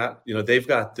with that. They've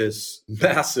got this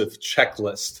massive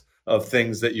checklist of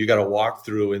things that you got to walk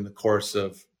through in the course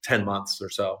of 10 months or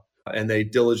so. And they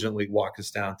diligently walk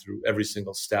us down through every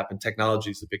single step. And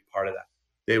technology is a big part of that.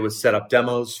 They would set up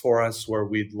demos for us where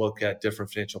we'd look at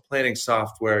different financial planning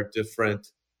software,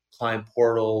 different client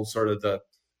portals, sort of the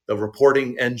the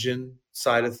reporting engine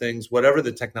side of things, whatever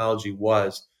the technology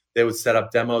was, they would set up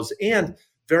demos. And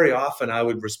very often I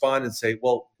would respond and say,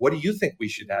 well, what do you think we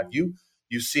should have?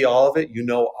 You see all of it, you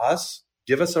know us,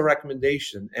 give us a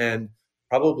recommendation. And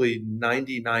probably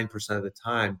 99% of the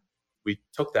time, we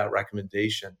took that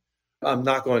recommendation. I'm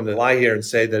not going to lie here and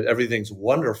say that everything's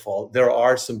wonderful. There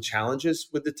are some challenges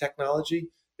with the technology,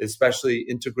 especially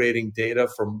integrating data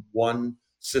from one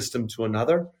system to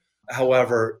another.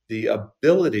 However, the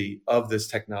ability of this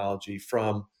technology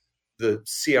from the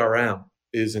CRM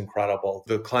is incredible.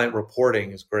 The client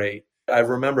reporting is great. I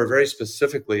remember very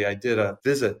specifically, I did a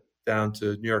visit down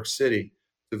to New York City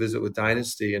to visit with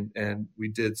Dynasty, and we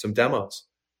did some demos.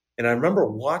 And I remember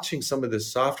watching some of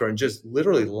this software and just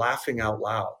literally laughing out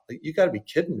loud. Like, you got to be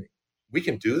kidding me. We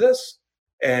can do this?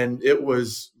 And it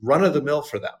was run of the mill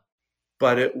for them,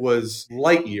 but it was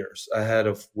light years ahead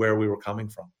of where we were coming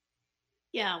from.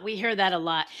 Yeah, we hear that a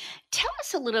lot. Tell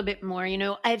us a little bit more.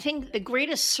 I think the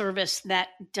greatest service that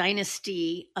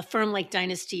a firm like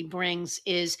Dynasty brings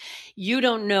is you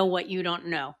don't know what you don't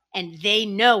know, and they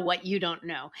know what you don't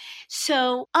know.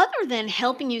 So, other than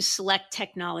helping you select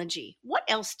technology, what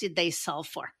else did they solve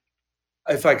for?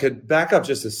 If I could back up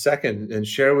just a second and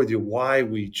share with you why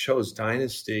we chose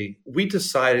Dynasty, we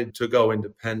decided to go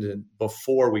independent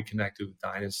before we connected with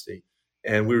Dynasty.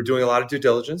 And we were doing a lot of due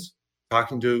diligence,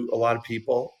 talking to a lot of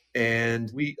people. And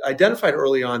we identified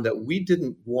early on that we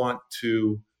didn't want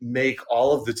to make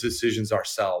all of the decisions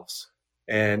ourselves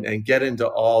and get into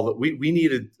all that. We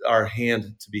needed our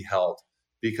hand to be held,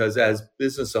 because as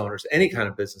business owners, any kind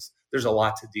of business, there's a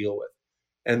lot to deal with.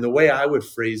 And the way I would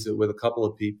phrase it with a couple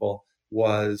of people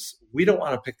was, we don't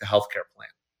want to pick the healthcare plan.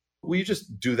 We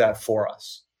just do that for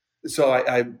us. So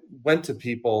I went to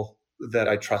people that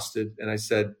I trusted and I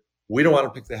said, we don't want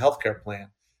to pick the healthcare plan.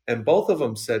 And both of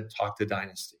them said, talk to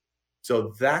Dynasty.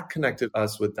 So that connected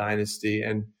us with Dynasty.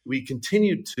 And we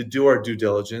continued to do our due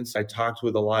diligence. I talked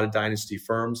with a lot of Dynasty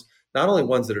firms, not only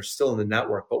ones that are still in the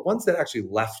network, but ones that actually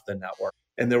left the network.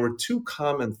 And there were two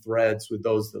common threads with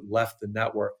those that left the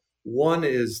network. One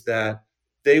is that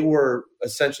they were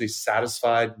essentially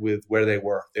satisfied with where they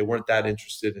were. They weren't that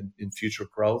interested in future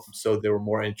growth. So they were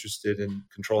more interested in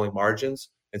controlling margins.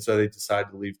 And so they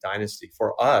decided to leave Dynasty.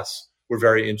 For us, we're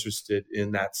very interested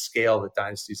in that scale that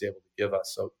Dynasty is able to give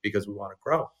us, so because we want to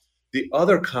grow. The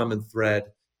other common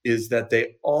thread is that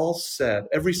they all said,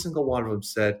 every single one of them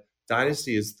said,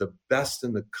 Dynasty is the best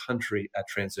in the country at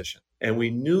transition. And we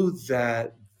knew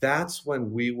that that's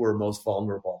when we were most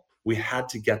vulnerable. We had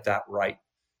to get that right.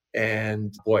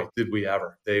 And boy, did we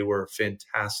ever. They were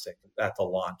fantastic at the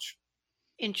launch.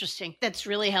 Interesting. That's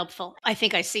really helpful. I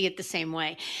think I see it the same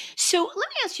way. So let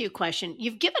me ask you a question.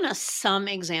 You've given us some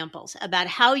examples about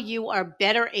how you are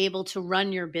better able to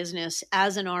run your business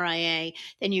as an RIA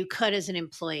than you could as an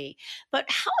employee. But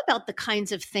how about the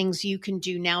kinds of things you can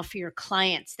do now for your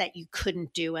clients that you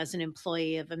couldn't do as an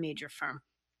employee of a major firm?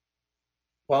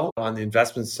 Well, on the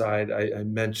investment side, I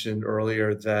mentioned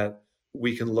earlier that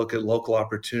we can look at local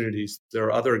opportunities. There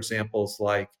are other examples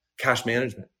like cash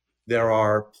management. There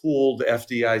are pooled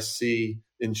FDIC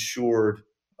insured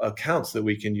accounts that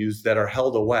we can use that are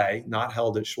held away, not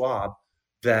held at Schwab,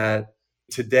 that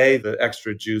today the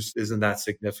extra juice isn't that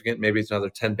significant. Maybe it's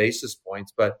another 10 basis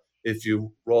points, but if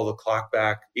you roll the clock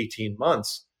back 18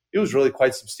 months, it was really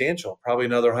quite substantial, probably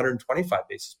another 125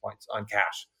 basis points on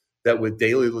cash that with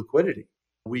daily liquidity.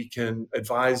 We can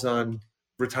advise on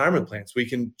retirement plans. We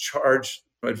can charge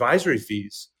advisory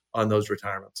fees on those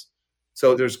retirements.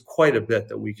 So there's quite a bit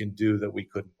that we can do that we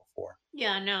couldn't before.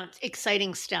 Yeah, no, it's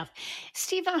exciting stuff.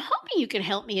 Steve, I'm hoping you can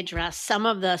help me address some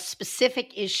of the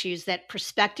specific issues that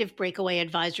prospective breakaway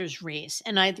advisors raise.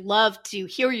 And I'd love to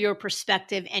hear your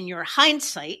perspective and your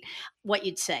hindsight, what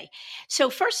you'd say. So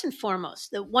first and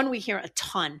foremost, the one we hear a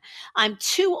ton, I'm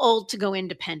too old to go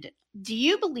independent. Do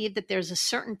you believe that there's a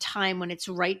certain time when it's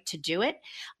right to do it?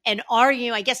 And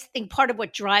I think part of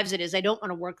what drives it is I don't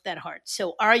want to work that hard.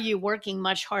 So are you working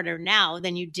much harder now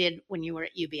than you did when you were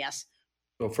at UBS?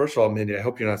 Well, first of all, Mindy, I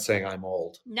hope you're not saying I'm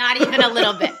old. Not even a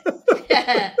little bit.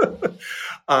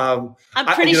 I'm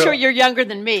pretty sure you're younger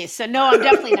than me. So no, I'm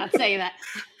definitely not saying that.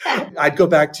 I'd go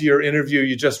back to your interview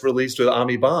you just released with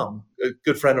Ami Baum, a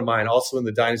good friend of mine, also in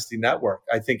the Dynasty Network.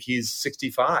 I think he's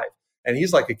 65. And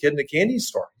he's like a kid in a candy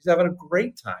store. He's having a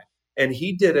great time. And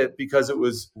he did it because it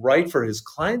was right for his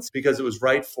clients, because it was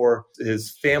right for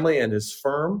his family and his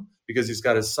firm, because he's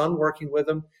got his son working with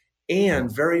him.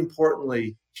 And very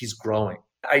importantly, he's growing.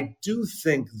 I do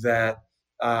think that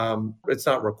it's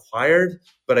not required,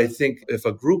 but I think if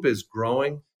a group is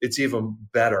growing, it's even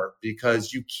better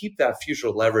because you keep that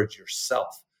future leverage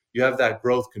yourself. You have that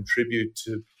growth contribute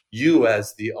to you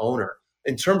as the owner.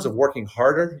 In terms of working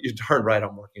harder, you're darn right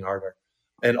I'm working harder.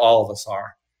 And all of us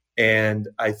are. And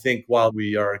I think while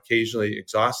we are occasionally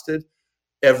exhausted,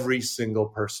 every single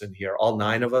person here, all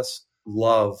 9 of us,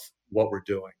 love what we're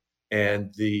doing.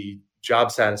 And the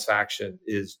job satisfaction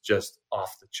is just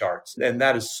off the charts. And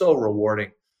that is so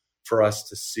rewarding for us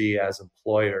to see as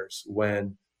employers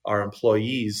when our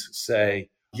employees say,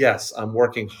 yes, I'm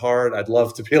working hard. I'd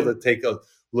love to be able to take a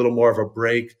little more of a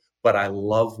break, but I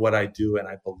love what I do and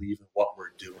I believe in what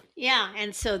we're doing. Yeah.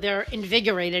 And so they're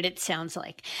invigorated, it sounds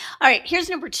like. All right. Here's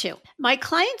number 2. My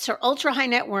clients are ultra high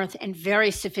net worth and very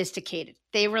sophisticated.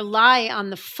 They rely on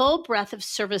the full breadth of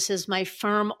services my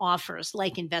firm offers,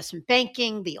 like investment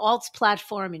banking, the alts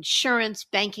platform, insurance,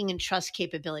 banking, and trust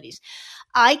capabilities.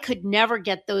 I could never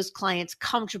get those clients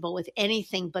comfortable with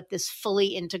anything but this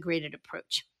fully integrated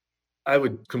approach. I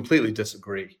would completely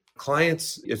disagree.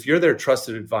 Clients, if you're their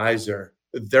trusted advisor,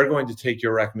 they're going to take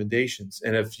your recommendations.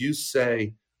 And if you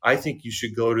say, I think you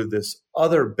should go to this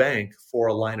other bank for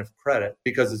a line of credit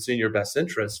because it's in your best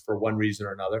interest for one reason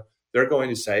or another, they're going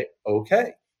to say,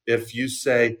 okay. If you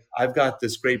say, I've got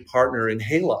this great partner in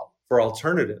Halo for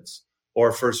alternatives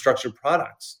or for structured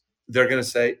products, they're going to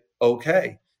say,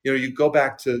 okay. You go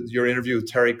back to your interview with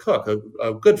Terry Cook,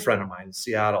 a good friend of mine in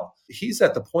Seattle. He's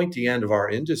at the pointy end of our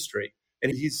industry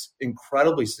and he's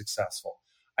incredibly successful.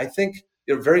 I think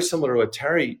very similar to what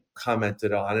Terry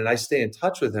commented on, and I stay in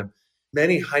touch with him.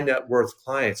 Many high net worth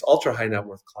clients, ultra high net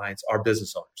worth clients, are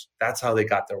business owners. That's how they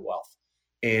got their wealth.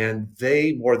 And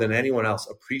they, more than anyone else,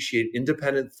 appreciate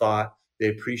independent thought. They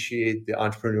appreciate the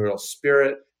entrepreneurial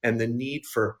spirit and the need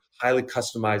for highly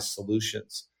customized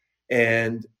solutions.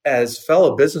 And as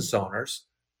fellow business owners,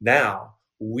 now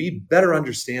we better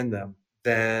understand them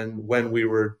than when we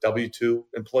were W-2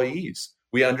 employees.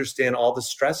 We understand all the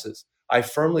stresses. I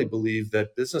firmly believe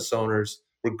that business owners,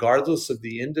 regardless of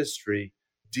the industry,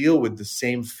 deal with the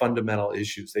same fundamental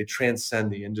issues. They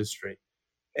transcend the industry.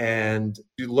 And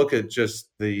you look at just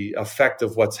the effect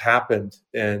of what's happened,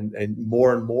 and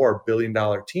more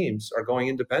billion-dollar teams are going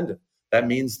independent. That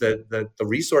means that the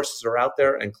resources are out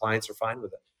there and clients are fine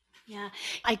with it. Yeah,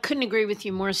 I couldn't agree with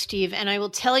you more, Steve. And I will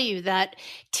tell you that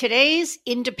today's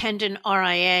independent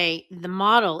RIA, the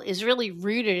model is really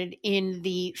rooted in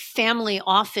the family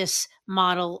office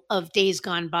model of days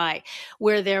gone by,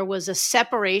 where there was a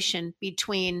separation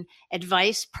between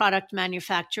advice, product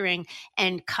manufacturing,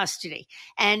 and custody.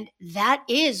 And that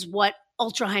is what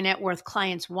ultra high net worth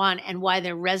clients want and why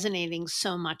they're resonating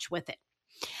so much with it.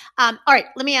 All right,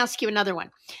 let me ask you another one.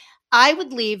 I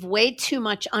would leave way too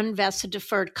much unvested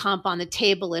deferred comp on the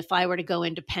table if I were to go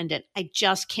independent. I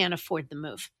just can't afford the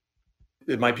move.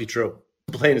 It might be true.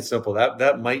 Plain and simple.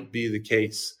 That might be the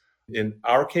case. In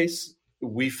our case,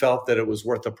 we felt that it was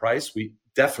worth the price. We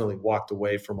definitely walked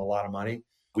away from a lot of money.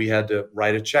 We had to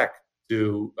write a check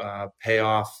to pay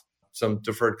off some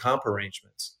deferred comp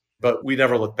arrangements, but we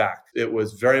never looked back. It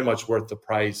was very much worth the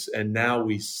price. And now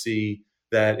we see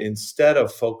that instead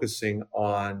of focusing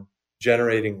on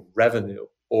generating revenue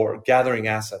or gathering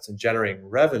assets and generating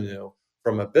revenue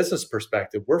from a business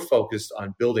perspective, we're focused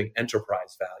on building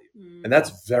enterprise value. And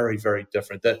that's very, very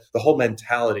different. The whole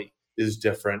mentality is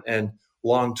different. And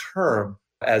long term,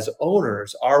 as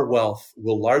owners, our wealth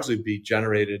will largely be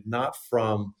generated not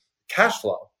from cash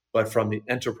flow, but from the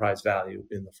enterprise value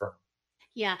in the firm.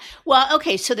 Yeah. Well,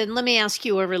 okay. So then let me ask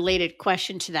you a related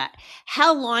question to that.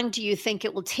 How long do you think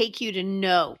it will take you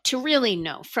to really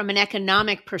know from an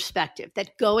economic perspective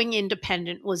that going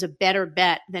independent was a better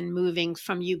bet than moving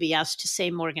from UBS to, say,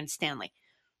 Morgan Stanley?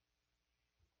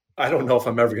 I don't know if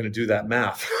I'm ever going to do that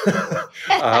math,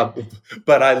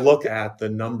 but I look at the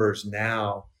numbers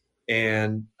now,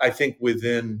 and I think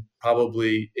within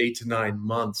probably 8 to 9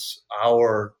 months,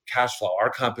 our cash flow,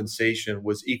 our compensation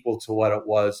was equal to what it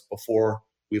was before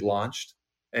we launched.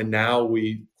 And now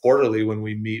quarterly, when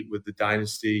we meet with the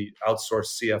Dynasty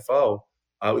outsourced CFO,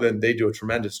 then they do a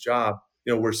tremendous job.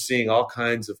 We're seeing all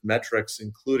kinds of metrics,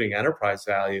 including enterprise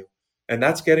value. And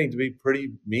that's getting to be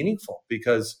pretty meaningful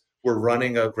because we're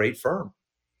running a great firm.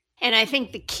 And I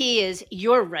think the key is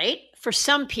you're right. For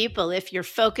some people, if you're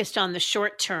focused on the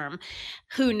short term,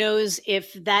 who knows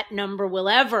if that number will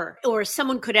ever, or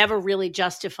someone could ever really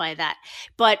justify that.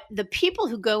 But the people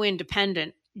who go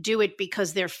independent do it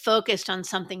because they're focused on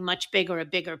something much bigger, a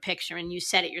bigger picture. And you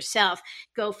said it yourself,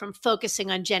 go from focusing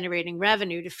on generating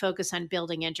revenue to focus on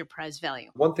building enterprise value.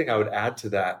 One thing I would add to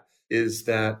that is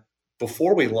that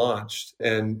before we launched,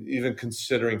 and even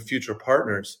considering future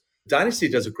partners, Dynasty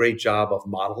does a great job of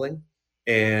modeling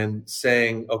and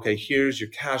saying, okay, here's your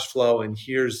cash flow and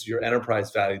here's your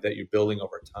enterprise value that you're building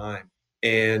over time.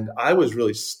 And I was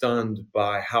really stunned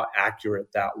by how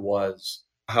accurate that was,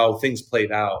 how things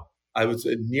played out. I was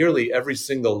nearly every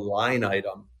single line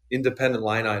item, independent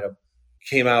line item,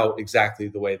 came out exactly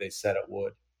the way they said it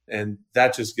would. And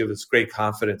that just gives us great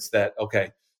confidence that,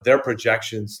 okay, their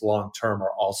projections long term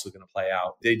are also going to play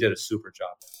out. They did a super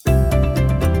job.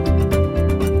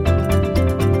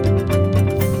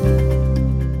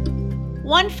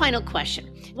 One final question.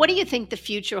 What do you think the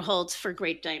future holds for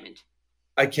Great Diamond?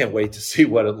 I can't wait to see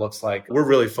what it looks like. We're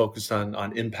really focused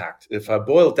on impact. If I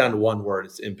boil it down to one word,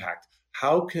 it's impact.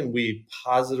 How can we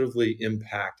positively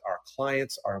impact our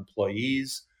clients, our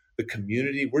employees, the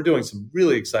community? We're doing some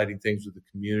really exciting things with the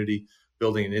community,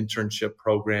 building an internship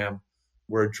program.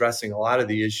 We're addressing a lot of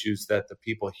the issues that the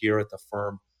people here at the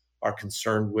firm are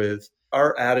concerned with.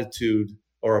 Our attitude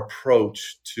or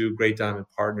approach to Great Diamond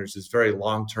Partners is very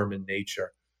long-term in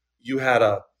nature. You had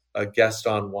a guest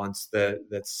on once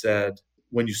that said,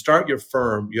 when you start your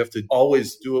firm, you have to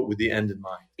always do it with the end in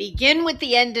mind. Begin with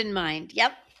the end in mind.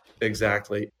 Yep.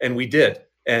 Exactly. And we did.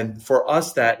 And for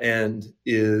us, that end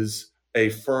is a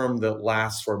firm that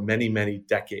lasts for many, many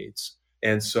decades.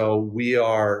 And so we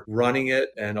are running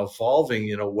it and evolving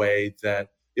in a way that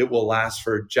it will last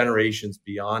for generations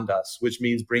beyond us, which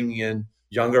means bringing in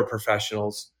younger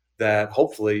professionals that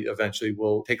hopefully eventually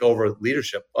will take over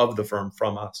leadership of the firm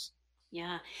from us.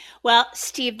 Yeah. Well,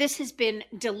 Steve, this has been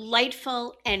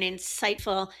delightful and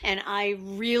insightful, and I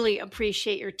really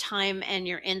appreciate your time and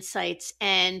your insights.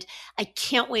 And I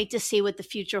can't wait to see what the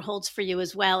future holds for you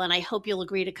as well. And I hope you'll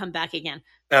agree to come back again.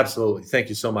 Absolutely. Thank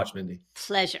you so much, Mindy.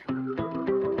 Pleasure.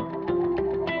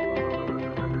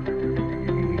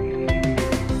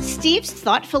 Steve's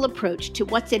thoughtful approach to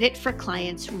what's in it for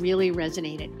clients really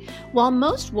resonated. While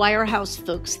most wirehouse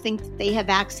folks think that they have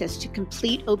access to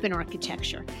complete open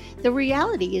architecture, the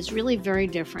reality is really very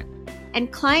different.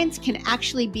 And clients can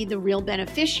actually be the real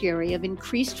beneficiary of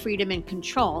increased freedom and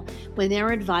control when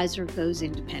their advisor goes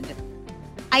independent.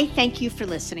 I thank you for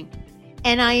listening.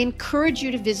 And I encourage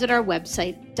you to visit our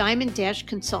website,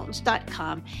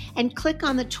 diamond-consultants.com, and click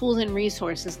on the Tools and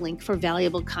Resources link for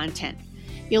valuable content.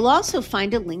 You'll also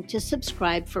find a link to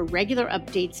subscribe for regular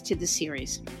updates to the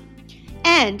series.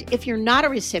 And if you're not a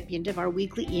recipient of our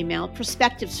weekly email,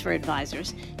 Perspectives for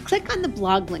Advisors, click on the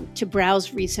blog link to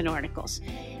browse recent articles.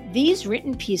 These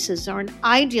written pieces are an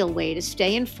ideal way to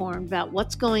stay informed about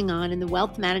what's going on in the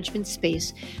wealth management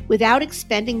space without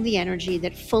expending the energy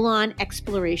that full-on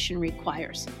exploration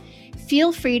requires.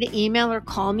 Feel free to email or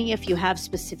call me if you have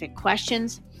specific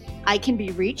questions. I can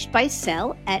be reached by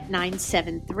cell at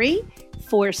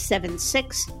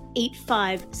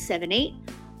 973-476-8578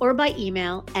 or by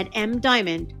email at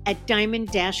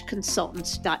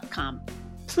mdiamond@diamond-consultants.com.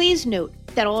 Please note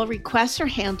that all requests are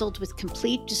handled with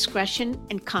complete discretion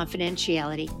and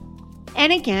confidentiality.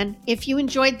 And again, if you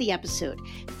enjoyed the episode,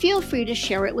 feel free to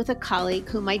share it with a colleague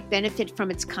who might benefit from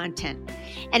its content.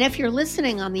 And if you're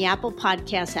listening on the Apple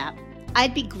Podcast app,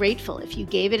 I'd be grateful if you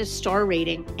gave it a star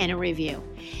rating and a review.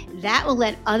 That will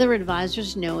let other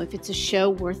advisors know if it's a show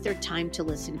worth their time to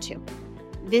listen to.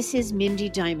 This is Mindy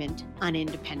Diamond on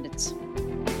Independence.